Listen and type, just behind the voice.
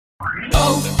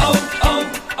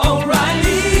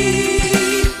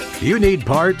O'Reilly! You need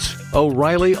parts?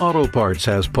 O'Reilly Auto Parts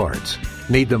has parts.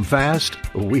 Need them fast?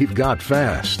 We've got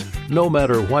fast. No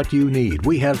matter what you need,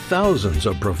 we have thousands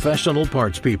of professional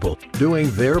parts people doing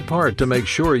their part to make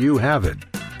sure you have it.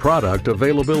 Product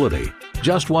availability.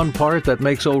 Just one part that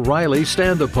makes O'Reilly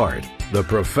stand apart. The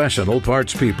professional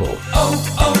parts people.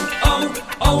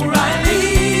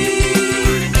 O'Reilly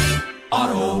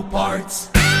Auto Parts.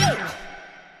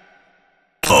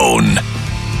 Phone.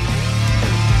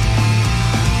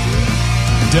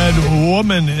 Dead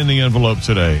woman in the envelope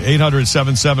today.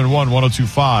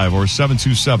 800-771-1025 or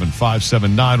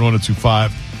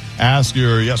 727-579-1025. Ask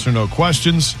your yes or no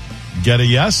questions. Get a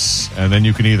yes, and then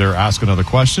you can either ask another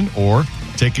question or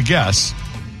take a guess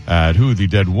at who the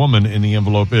dead woman in the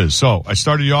envelope is. So I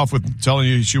started you off with telling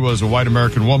you she was a white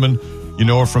American woman. You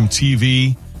know her from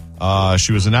TV.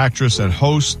 She was an actress and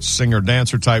host, singer,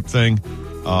 dancer type thing.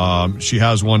 She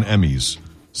has won Emmys.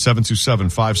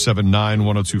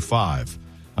 727-579-1025.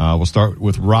 We'll start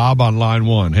with Rob on line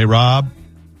one. Hey, Rob.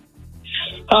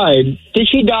 Hi. Did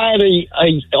she die at a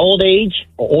old age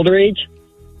or older age?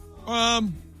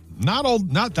 Not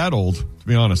old. Not that old, to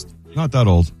be honest. Not that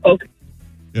old. Okay.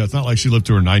 Yeah, it's not like she lived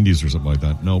to her 90s or something like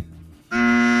that. Nope.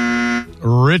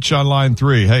 Rich on line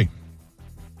three. Hey.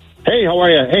 Hey, how are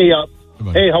you? Hey,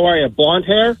 how are you? Blonde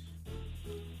hair?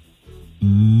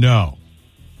 No.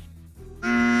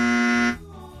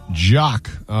 Jock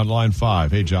on line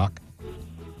five. Hey, Jock.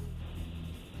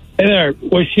 Hey there.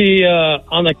 Was she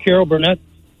on the Carol Burnett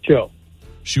show?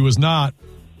 She was not.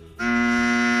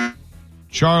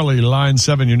 Charlie, line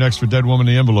seven. You're next for dead woman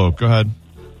in the envelope. Go ahead.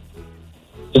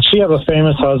 Did she have a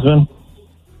famous husband?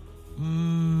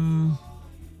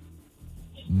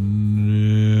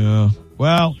 Yeah.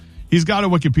 Well, he's got a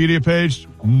Wikipedia page.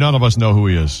 None of us know who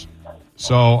he is.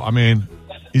 So, I mean,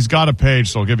 he's got a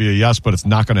page, so I'll give you a yes, but it's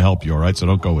not going to help you, all right? So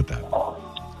don't go with that.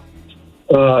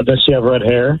 Does she have red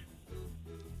hair?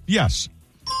 Yes.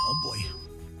 Oh, boy.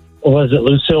 Was it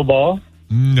Lucille Ball?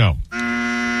 No.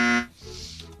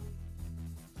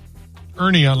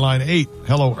 Ernie on line eight.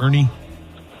 Hello, Ernie.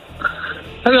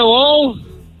 Hello, all.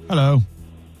 Hello.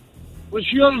 Was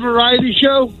she on a variety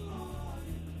show?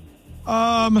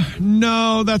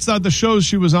 No, that's not the shows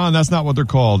she was on. That's not what they're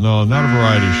called. No, not a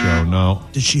variety show. No.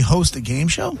 Did she host a game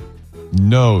show?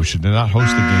 No, she did not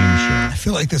host a game show. I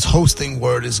feel like this hosting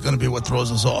word is going to be what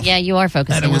throws us off. Yeah, you are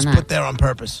focusing on that. And it was on that. put there on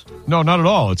purpose. No, not at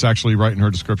all. It's actually right in her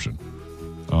description.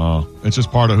 It's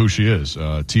just part of who she is.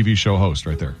 TV show host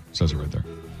right there. It says it right there.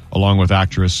 Along with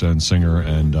actress and singer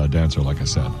and dancer, like I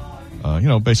said.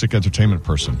 Basic entertainment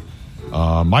person.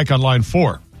 Mike on line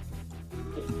four.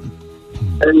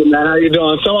 Hey, man, how you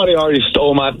doing? Somebody already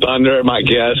stole my thunder, my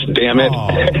guess. Damn it. Oh,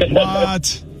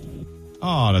 what?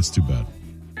 Oh, that's too bad.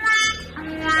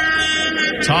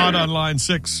 Todd on line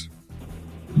six.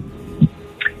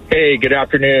 Hey, good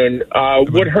afternoon.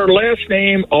 Would her last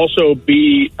name also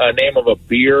be a name of a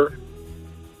beer?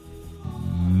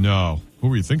 No. Who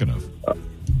were you thinking of?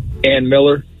 Ann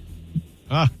Miller?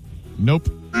 Nope.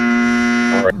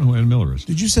 I don't know who Ann Miller is.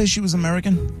 Did you say she was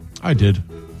American? I did.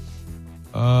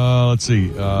 Let's see.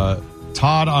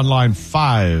 Todd on line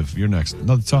five. You're next.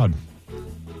 Another Todd.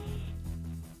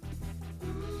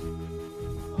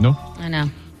 No? I know.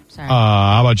 Sorry.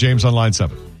 How about James on line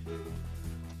seven?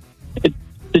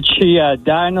 Did she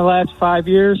die in the last 5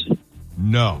 years?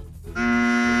 No.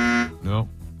 No.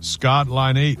 Scott,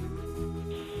 line eight.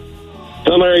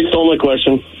 Somebody stole my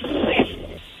question.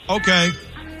 Okay.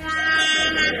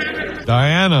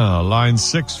 Diana, line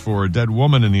six for a dead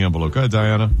woman in the envelope. Go ahead,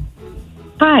 Diana.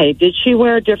 Hi. Did she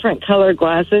wear different colored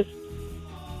glasses?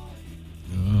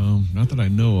 Not that I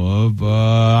know of.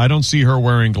 I don't see her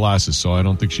wearing glasses, so I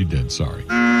don't think she did. Sorry.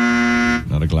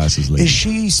 Not a glasses lady. Is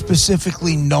she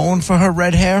specifically known for her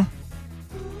red hair?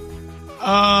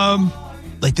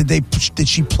 Like, did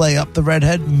she play up the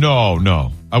redhead?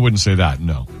 No. I wouldn't say that,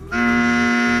 no.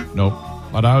 Nope.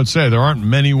 But I would say there aren't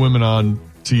many women on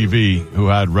TV who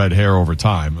had red hair over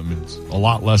time. I mean, it's a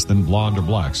lot less than blonde or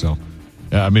black. So,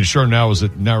 yeah, I mean, sure narrows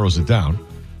it down.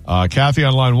 Kathy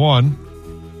on line one.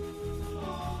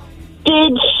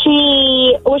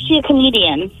 Was she a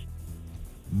comedian?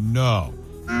 No.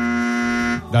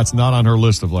 That's not on her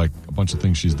list of, like, a bunch of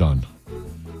things she's done.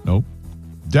 Nope.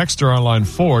 Dexter on line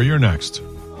four. You're next.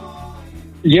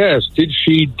 Yes. Did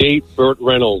she date Burt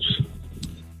Reynolds?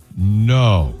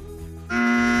 No.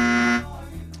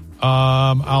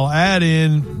 I'll add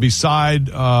in, beside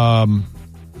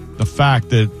the fact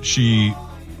that she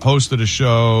hosted a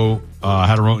show,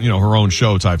 had her own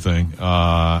show type thing,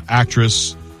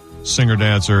 actress, singer,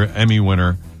 dancer, Emmy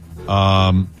winner.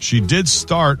 She did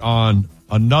start on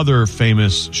another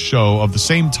famous show of the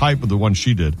same type of the one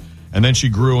she did. And then she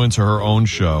grew into her own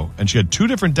show. And she had 2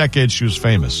 different decades she was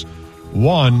famous.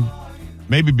 One,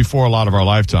 maybe before a lot of our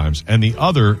lifetimes, and the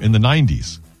other in the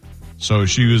 90s. So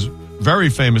she was very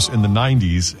famous in the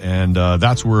 90s, and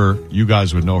that's where you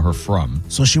guys would know her from.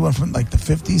 So she went from like the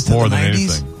 50s to More the than 90s?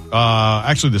 anything.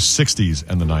 Actually, the 60s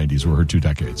and the 90s were her 2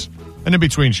 decades. And in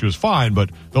between, she was fine, but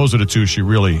those are the 2 she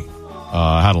really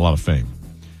had a lot of fame.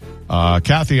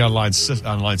 Kathy on line 6.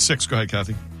 Go ahead,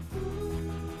 Kathy.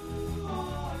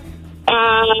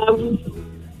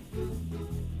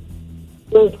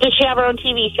 Does she have her own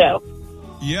TV show?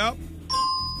 Yep.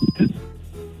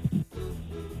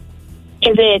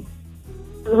 Is it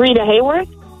Rita Hayworth?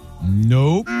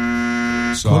 Nope.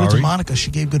 According to Sorry. Monica,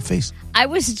 she gave good face. I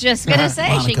was just going to say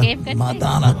Monica, she gave good face.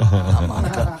 Madonna. Not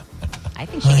Monica. I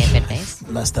think she gave good face.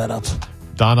 Messed that up.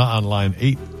 Donna on line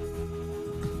 8.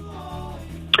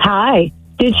 Hi.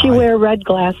 Did she wear red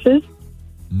glasses?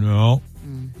 No.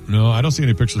 No, I don't see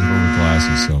any pictures of her with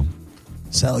glasses, so.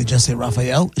 Sally Jesse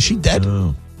Raphael. Is she dead?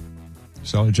 No.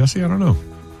 Sally Jesse? I don't know.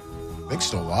 I think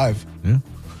still alive. Yeah.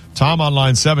 Tom on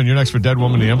line 7. You're next for Dead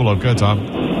Woman in the Envelope. Go ahead, Tom.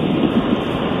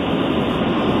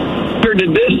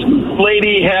 Did this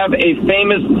lady have a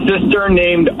famous sister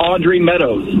named Audrey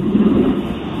Meadows?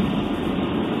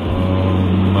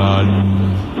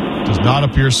 Does not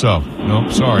appear so.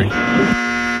 Nope, sorry.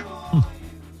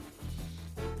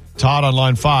 Todd on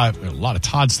line 5. A lot of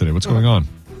Todds today. What's going on?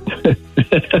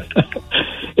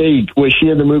 Hey, was she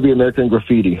in the movie American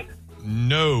Graffiti?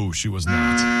 No, she was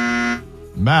not.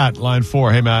 Matt, line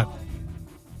 4. Hey, Matt.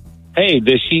 Hey,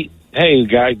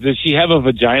 guys, does she have a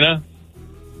vagina?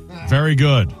 Very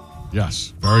good.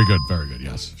 Yes. Very good. Very good.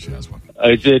 Yes, she has one.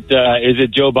 Is it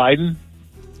Joe Biden?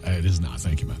 It is not.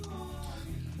 Thank you, Matt.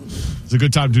 It's a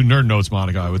good time to do nerd notes,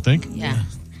 Monica, I would think. Yeah.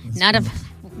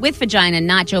 With vagina,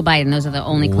 not Joe Biden. Those are the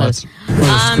only clues.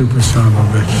 Stupid son of a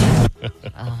bitch.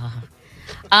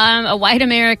 A white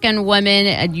American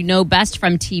woman you know best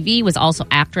from TV, was also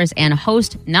actress and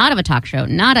host, not of a talk show,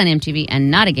 not on MTV,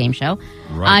 and not a game show.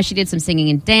 Right. She did some singing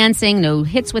and dancing. No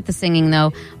hits with the singing,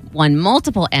 though. Won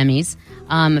multiple Emmys.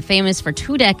 Famous for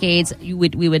 2 decades.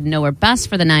 We would know her best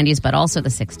for the 90s, but also the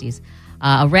 60s.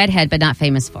 A redhead, but not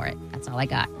famous for it. That's all I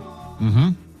got. Mm-hmm.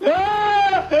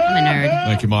 I'm a nerd.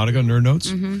 Thank you, Monica. Nerd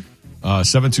notes.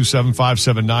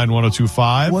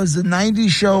 727-579-1025. Was the 90s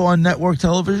show on network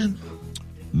television?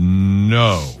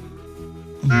 No.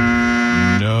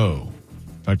 No.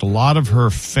 In fact, a lot of her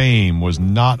fame was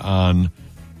not on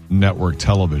network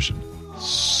television.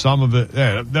 Some of it,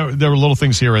 there were little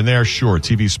things here and there, sure,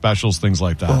 TV specials, things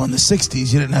like that. Well, in the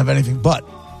 60s, you didn't have anything but.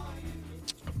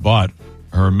 But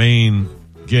her main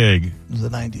gig It was the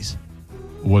 90s.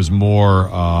 was more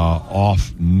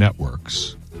off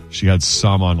networks. She had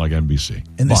some on like NBC.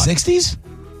 In the 60s?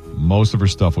 Most of her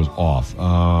stuff was off.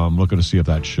 I'm looking to see if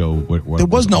that show. There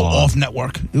was no off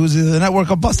network. It was the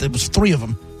network or bust. It was 3 of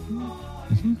them.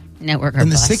 Network or in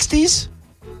bust. the 60s?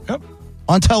 Yep.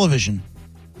 On television.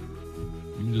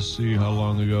 Let me just see how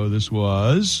long ago this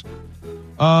was.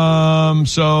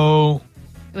 So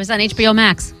It was on HBO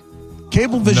Max.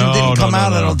 Cablevision didn't come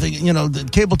out, no. I don't think. The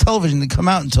cable television didn't come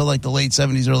out until like the late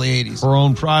 70s, early 80s. her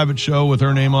own private show with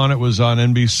her name on it was on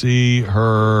NBC.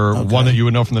 Her one that you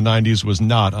would know from the 90s was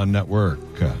not on network.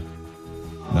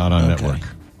 Not on network.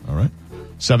 All right.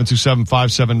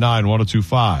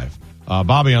 727-579-1025.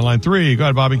 Bobby on line 3. Go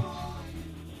ahead, Bobby.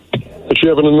 Does she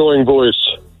have an annoying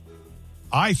voice?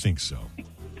 I think so.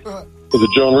 Is it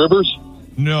Joan Rivers?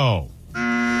 No.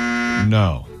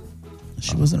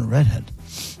 She wasn't a redhead.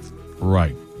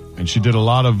 Right. And she did a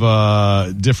lot of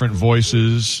different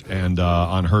voices and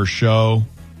on her show.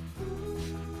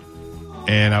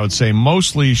 And I would say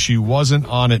mostly she wasn't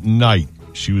on at night.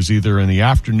 She was either in the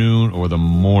afternoon or the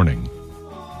morning.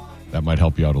 That might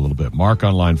help you out a little bit. Mark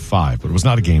on line 5, but it was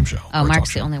not a game show. Oh,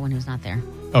 Mark's the only one who's not there.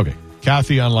 Okay.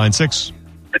 Kathy on line 6.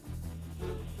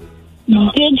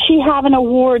 Did she have an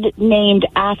award named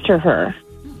after her?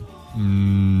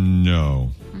 No.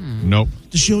 Nope.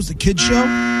 Did she host the kids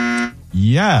show?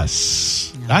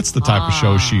 Yes. That's the type of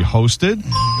show she hosted,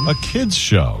 a kids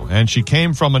show. And she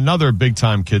came from another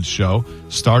big-time kids show,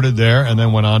 started there, and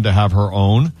then went on to have her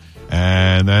own.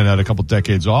 And then had a couple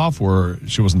decades off where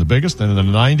she wasn't the biggest. And in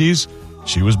the 90s,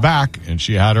 she was back, and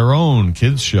she had her own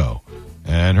kids show.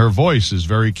 And her voice is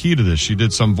very key to this. She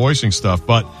did some voicing stuff,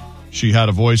 but she had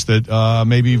a voice that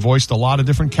maybe voiced a lot of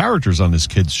different characters on this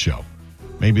kids show.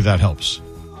 Maybe that helps.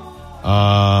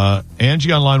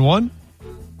 Angie on line 1.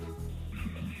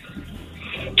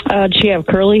 Did she have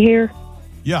curly hair?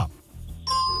 Yeah.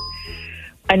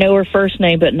 I know her first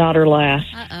name, but not her last.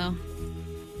 Uh-oh.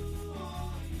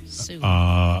 soup.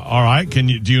 All right. Do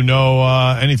you know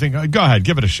anything? Go ahead.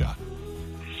 Give it a shot.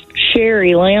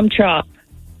 Sherry, lamb chop.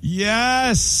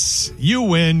 Yes. You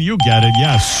win. You get it.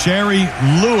 Yes. Sherry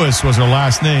Lewis was her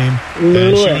last name.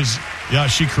 Lewis. And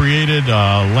she created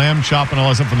lamb chop and all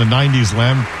that stuff from the 90s.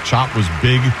 Lamb chop was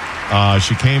big.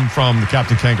 She came from the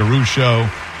Captain Kangaroo show,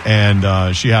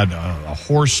 and she had a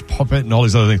horse puppet and all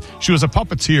these other things. She was a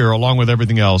puppeteer along with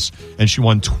everything else, and she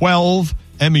won 12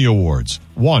 Emmy Awards.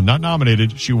 Not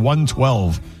nominated. She won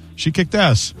 12. She kicked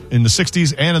ass in the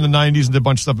 60s and in the 90s and did a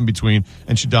bunch of stuff in between,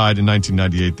 and she died in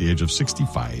 1998 at the age of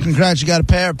 65. Congrats, you got a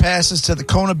pair of passes to the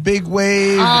Kona Big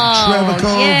Wave, Trevor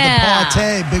Cove, the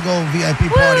Party, big old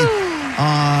VIP party.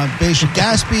 Bishop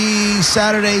Gaspy,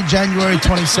 Saturday, January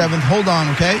 27th. Hold on,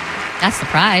 okay? That's the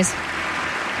prize.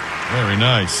 Very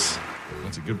nice.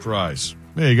 That's a good prize.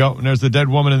 There you go. And there's the dead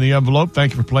woman in the envelope.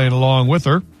 Thank you for playing along with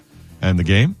her and the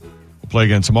game. We'll play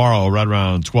again tomorrow right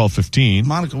around 12:15.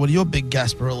 Monica, what are your big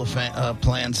Gasparilla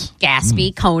plans?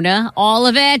 Gaspy, Kona, all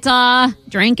of it.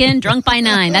 Drinking, drunk by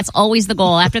 9. That's always the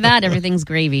goal. After that, everything's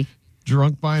gravy.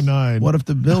 Drunk by 9. What if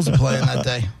the Bills are playing that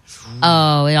day?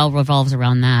 Oh, it all revolves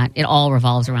around that.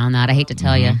 I hate to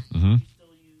tell you. Mm-hmm.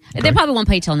 Okay. They probably won't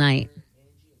play till night.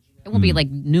 It won't be like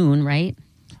noon, right?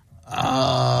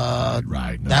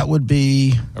 Right. No. That would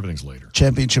be... Everything's later.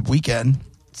 Championship weekend.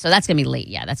 So that's going to be late.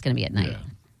 Yeah, that's going to be at night. Yeah.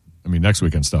 I mean, next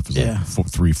weekend stuff is like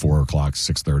 3, 4 o'clock,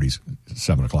 6:30,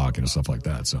 7 o'clock, stuff like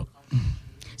that.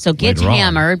 So get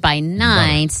hammered by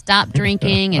 9, stop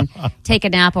drinking, and take a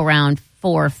nap around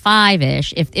 4 or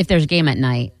 5-ish if there's a game at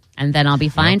night. And then I'll be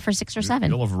fine for 6 or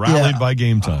 7. You'll have rallied by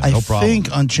game time. No problem. I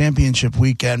think on championship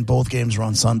weekend, both games are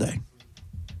on Sunday.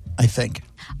 I think.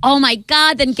 Oh, my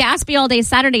God. Then Gaspy all day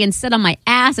Saturday and sit on my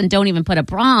ass and don't even put a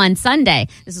bra on Sunday.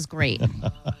 This is great.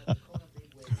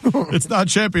 It's not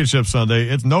championship Sunday.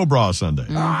 It's no bra Sunday.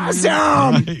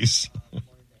 Awesome. Nice.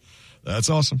 That's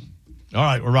awesome. All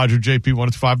right. We're Roger JP,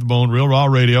 105 The Bone, Real Raw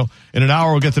Radio. In an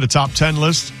hour, we'll get to the top 10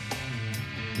 list.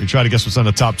 We try to guess what's on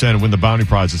the top 10 and win the bounty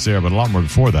prize that's there, but a lot more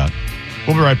before that.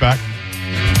 We'll be right back.